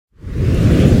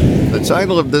The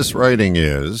title of this writing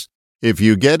is, If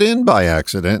You Get In by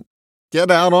Accident,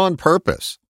 Get Out on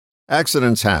Purpose.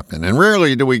 Accidents happen, and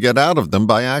rarely do we get out of them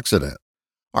by accident.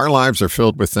 Our lives are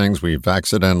filled with things we've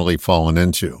accidentally fallen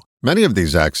into. Many of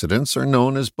these accidents are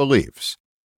known as beliefs.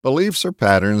 Beliefs are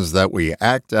patterns that we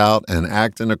act out and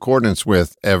act in accordance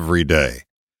with every day.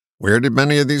 Where did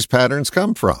many of these patterns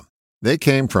come from? They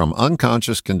came from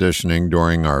unconscious conditioning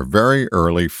during our very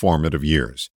early formative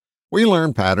years. We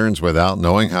learn patterns without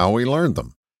knowing how we learned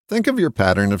them. Think of your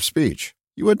pattern of speech.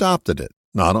 You adopted it,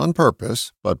 not on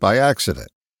purpose, but by accident.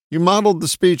 You modeled the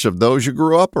speech of those you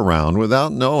grew up around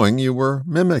without knowing you were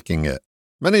mimicking it.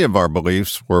 Many of our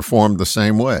beliefs were formed the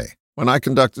same way. When I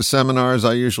conducted seminars,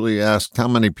 I usually asked how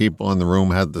many people in the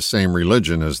room had the same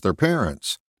religion as their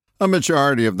parents. A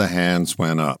majority of the hands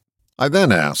went up. I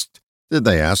then asked, did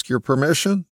they ask your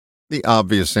permission? The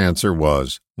obvious answer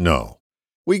was no.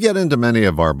 We get into many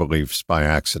of our beliefs by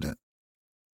accident.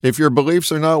 If your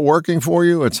beliefs are not working for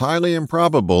you, it's highly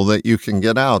improbable that you can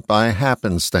get out by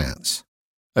happenstance.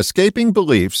 Escaping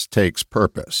beliefs takes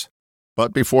purpose.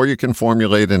 But before you can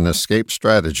formulate an escape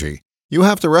strategy, you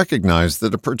have to recognize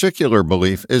that a particular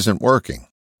belief isn't working.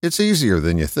 It's easier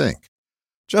than you think.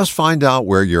 Just find out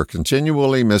where you're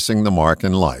continually missing the mark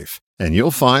in life, and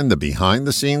you'll find the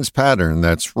behind-the-scenes pattern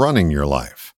that's running your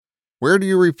life. Where do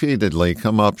you repeatedly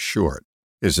come up short?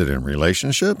 Is it in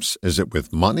relationships? Is it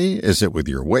with money? Is it with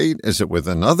your weight? Is it with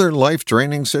another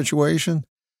life-draining situation?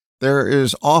 There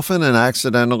is often an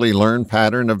accidentally learned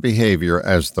pattern of behavior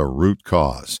as the root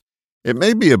cause. It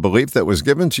may be a belief that was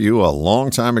given to you a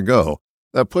long time ago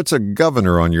that puts a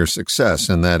governor on your success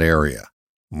in that area.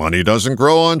 Money doesn't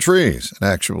grow on trees. It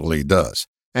actually does.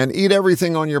 And eat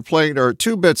everything on your plate are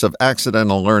two bits of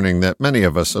accidental learning that many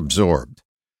of us absorbed.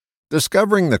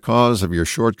 Discovering the cause of your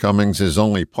shortcomings is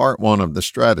only part one of the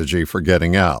strategy for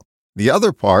getting out. The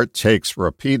other part takes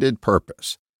repeated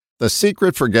purpose. The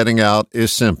secret for getting out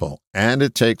is simple, and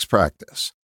it takes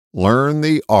practice. Learn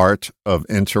the art of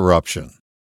interruption.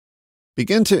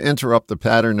 Begin to interrupt the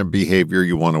pattern of behavior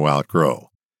you want to outgrow.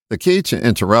 The key to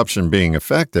interruption being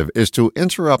effective is to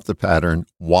interrupt the pattern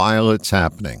while it's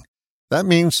happening. That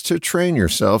means to train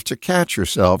yourself to catch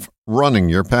yourself running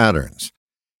your patterns.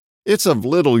 It's of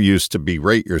little use to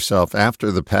berate yourself after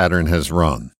the pattern has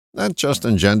run. That just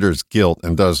engenders guilt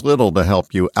and does little to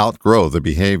help you outgrow the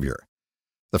behavior.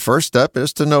 The first step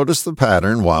is to notice the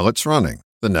pattern while it's running.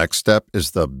 The next step is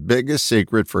the biggest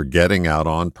secret for getting out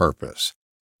on purpose: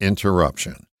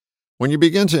 interruption. When you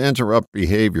begin to interrupt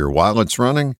behavior while it's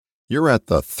running, you're at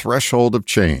the threshold of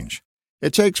change.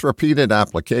 It takes repeated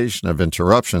application of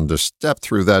interruption to step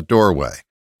through that doorway.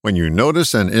 When you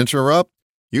notice and interrupt,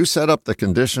 you set up the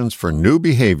conditions for new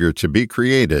behavior to be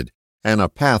created and a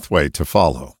pathway to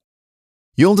follow.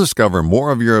 You'll discover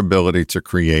more of your ability to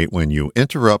create when you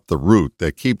interrupt the route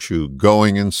that keeps you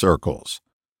going in circles.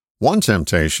 One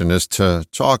temptation is to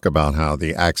talk about how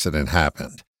the accident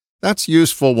happened. That's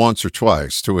useful once or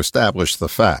twice to establish the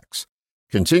facts.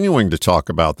 Continuing to talk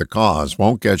about the cause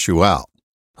won't get you out.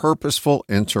 Purposeful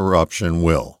interruption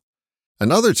will.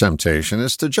 Another temptation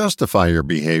is to justify your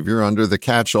behavior under the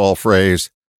catch-all phrase,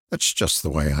 "That's just the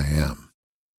way I am."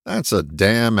 That's a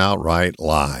damn outright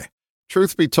lie.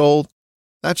 Truth be told,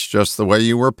 that's just the way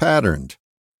you were patterned.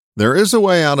 There is a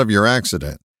way out of your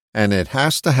accident, and it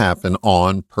has to happen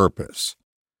on purpose.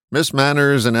 Miss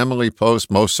Manners and Emily Post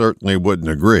most certainly wouldn't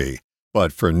agree,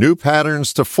 but for new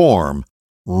patterns to form,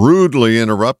 rudely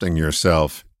interrupting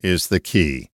yourself is the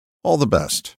key. All the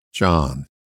best, John.